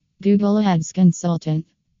Google Ads Consultant.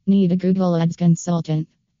 Need a Google Ads consultant?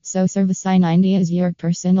 So Service I-90 is your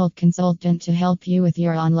personal consultant to help you with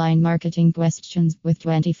your online marketing questions with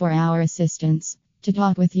 24-hour assistance. To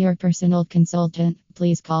talk with your personal consultant,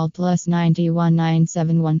 please call +91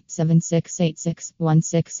 971 7686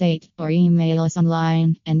 168 or email us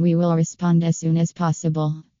online and we will respond as soon as possible.